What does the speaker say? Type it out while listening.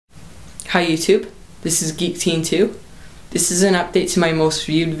Hi YouTube, this is GeekTeen2. This is an update to my most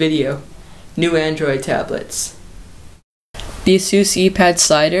viewed video, new Android tablets. The Asus Eee Pad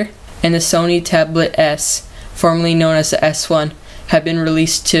Slider and the Sony Tablet S, formerly known as the S1, have been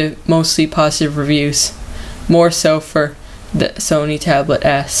released to mostly positive reviews, more so for the Sony Tablet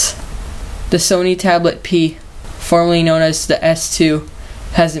S. The Sony Tablet P, formerly known as the S2,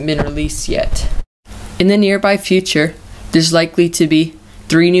 hasn't been released yet. In the nearby future, there's likely to be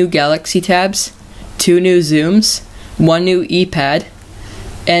 3 new Galaxy Tabs, 2 new Zooms, 1 new ePad,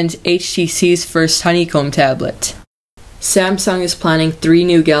 and HTC's first Honeycomb tablet. Samsung is planning 3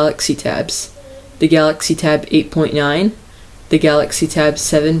 new Galaxy Tabs, the Galaxy Tab 8.9, the Galaxy Tab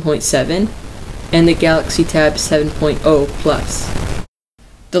 7.7, and the Galaxy Tab 7.0 Plus.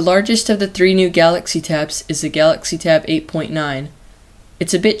 The largest of the 3 new Galaxy Tabs is the Galaxy Tab 8.9.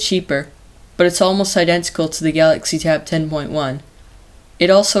 It's a bit cheaper, but it's almost identical to the Galaxy Tab 10.1. It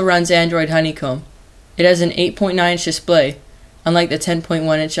also runs Android Honeycomb. It has an 8.9-inch display, unlike the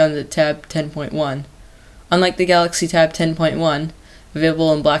 10.1-inch on the Tab 10.1. Unlike the Galaxy Tab 10.1,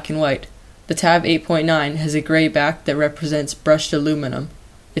 available in black and white, the Tab 8.9 has a gray back that represents brushed aluminum.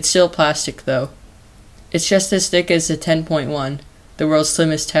 It's still plastic though. It's just as thick as the 10.1, the world's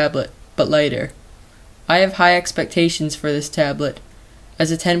slimmest tablet, but lighter. I have high expectations for this tablet,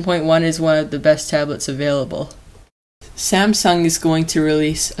 as the 10.1 is one of the best tablets available. Samsung is going to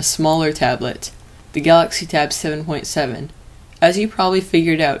release a smaller tablet, the Galaxy Tab 7.7. As you probably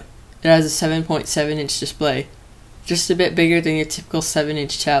figured out, it has a 7.7-inch display, just a bit bigger than your typical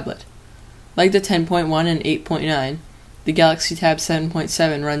 7-inch tablet. Like the 10.1 and 8.9, the Galaxy Tab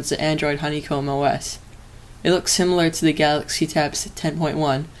 7.7 runs the Android Honeycomb OS. It looks similar to the Galaxy Tab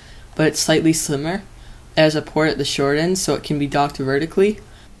 10.1, but it's slightly slimmer. It has a port at the short end so it can be docked vertically,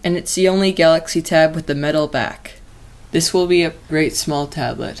 and it's the only Galaxy Tab with the metal back. This will be a great small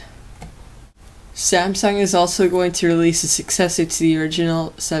tablet. Samsung is also going to release a successor to the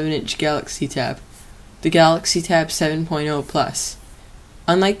original 7-inch Galaxy Tab, the Galaxy Tab 7.0 Plus.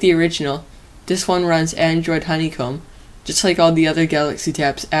 Unlike the original, this one runs Android Honeycomb, just like all the other Galaxy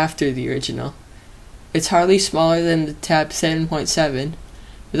Tabs after the original. It's hardly smaller than the Tab 7.7,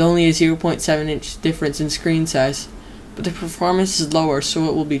 with only a 0.7-inch difference in screen size, but the performance is lower so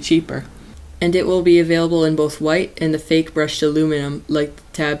it will be cheaper. And it will be available in both white and the fake brushed aluminum like the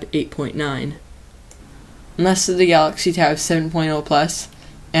Tab 8.9. Unless the Galaxy Tab 7.0 Plus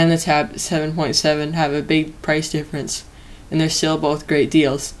and the Tab 7.7 have a big price difference, and they're still both great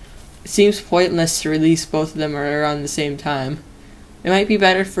deals, it seems pointless to release both of them around the same time. It might be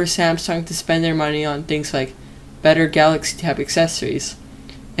better for Samsung to spend their money on things like better Galaxy Tab accessories,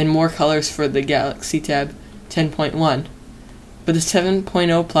 and more colors for the Galaxy Tab 10.1. But the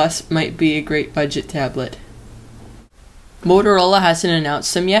 7.0 Plus might be a great budget tablet. Motorola hasn't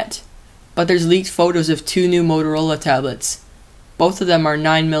announced them yet, but there's leaked photos of 2 new Motorola tablets. Both of them are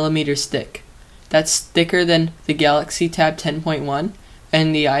 9mm thick. That's thicker than the Galaxy Tab 10.1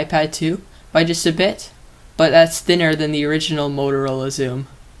 and the iPad 2 by just a bit, but that's thinner than the original Motorola Xoom.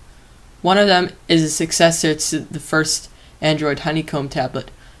 One of them is a successor to the first Android Honeycomb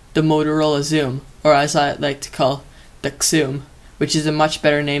tablet, the Motorola Xoom, or as I like to call the Xoom, which is a much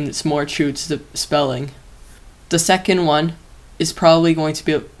better name that's more true to the spelling. The second one is probably going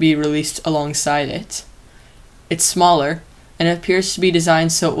to be released alongside it. It's smaller, and it appears to be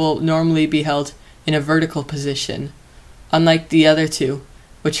designed so it will normally be held in a vertical position, unlike the other two,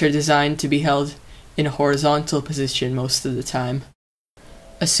 which are designed to be held in a horizontal position most of the time.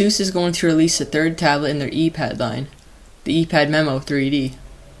 Asus is going to release a 3rd tablet in their ePad line, the Eee Pad Memo 3D.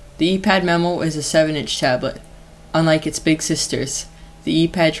 The Eee Pad Memo is a 7-inch tablet, unlike its big sisters, the Eee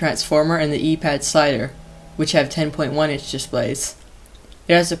Pad Transformer and the Eee Pad Slider, which have 10.1-inch displays.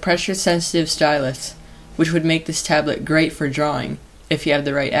 It has a pressure-sensitive stylus, which would make this tablet great for drawing, if you have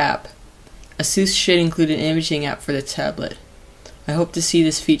the right app. Asus should include an imaging app for the tablet. I hope to see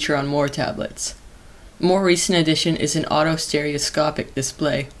this feature on more tablets. A more recent addition is an auto-stereoscopic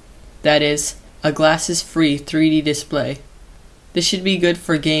display. That is, a glasses-free 3D display. This should be good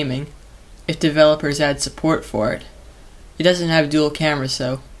for gaming, if developers add support for it. It doesn't have dual cameras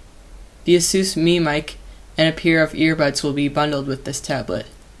though. The Asus Mi Mic and a pair of earbuds will be bundled with this tablet.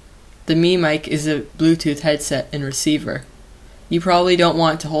 The Mi Mic is a Bluetooth headset and receiver. You probably don't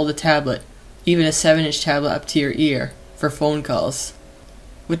want to hold a tablet, even a 7-inch tablet, up to your ear for phone calls.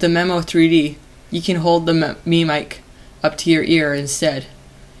 With the Memo 3D, you can hold the Mi Mic up to your ear instead.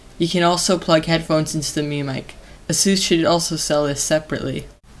 You can also plug headphones into the Mi Mic. Asus should also sell this separately.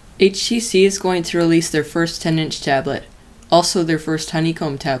 HTC is going to release their first 10-inch tablet, also their first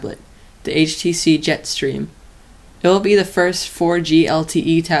Honeycomb tablet, the HTC Jetstream. It will be the first 4G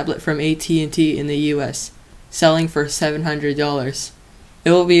LTE tablet from AT&T in the US, selling for $700. It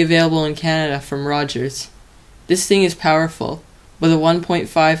will be available in Canada from Rogers. This thing is powerful, with a 1.5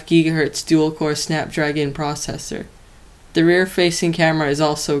 GHz dual-core Snapdragon processor. The rear-facing camera is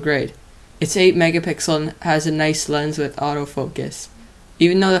also great. It's 8 megapixel and has a nice lens with autofocus.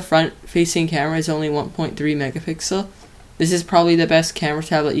 Even though the front-facing camera is only 1.3 megapixel, this is probably the best camera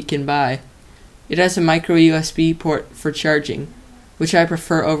tablet you can buy. It has a micro USB port for charging, which I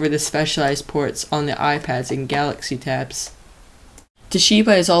prefer over the specialized ports on the iPads and Galaxy tabs.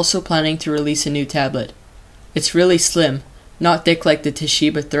 Toshiba is also planning to release a new tablet. It's really slim, not thick like the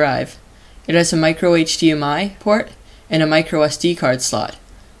Toshiba Thrive. It has a micro HDMI port and a micro SD card slot,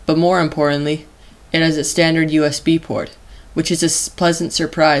 but more importantly, it has a standard USB port, which is a pleasant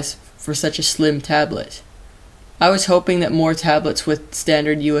surprise for such a slim tablet. I was hoping that more tablets with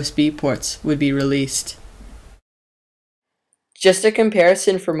standard USB ports would be released. Just a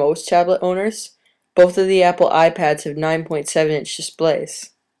comparison for most tablet owners, both of the Apple iPads have 9.7-inch displays.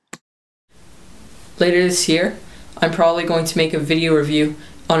 Later this year, I'm probably going to make a video review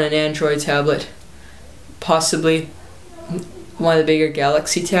on an Android tablet, possibly one of the bigger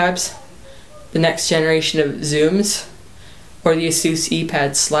Galaxy tabs, the next generation of Zooms, or the Asus Eee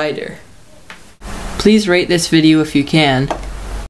Pad slider. Please rate this video if you can.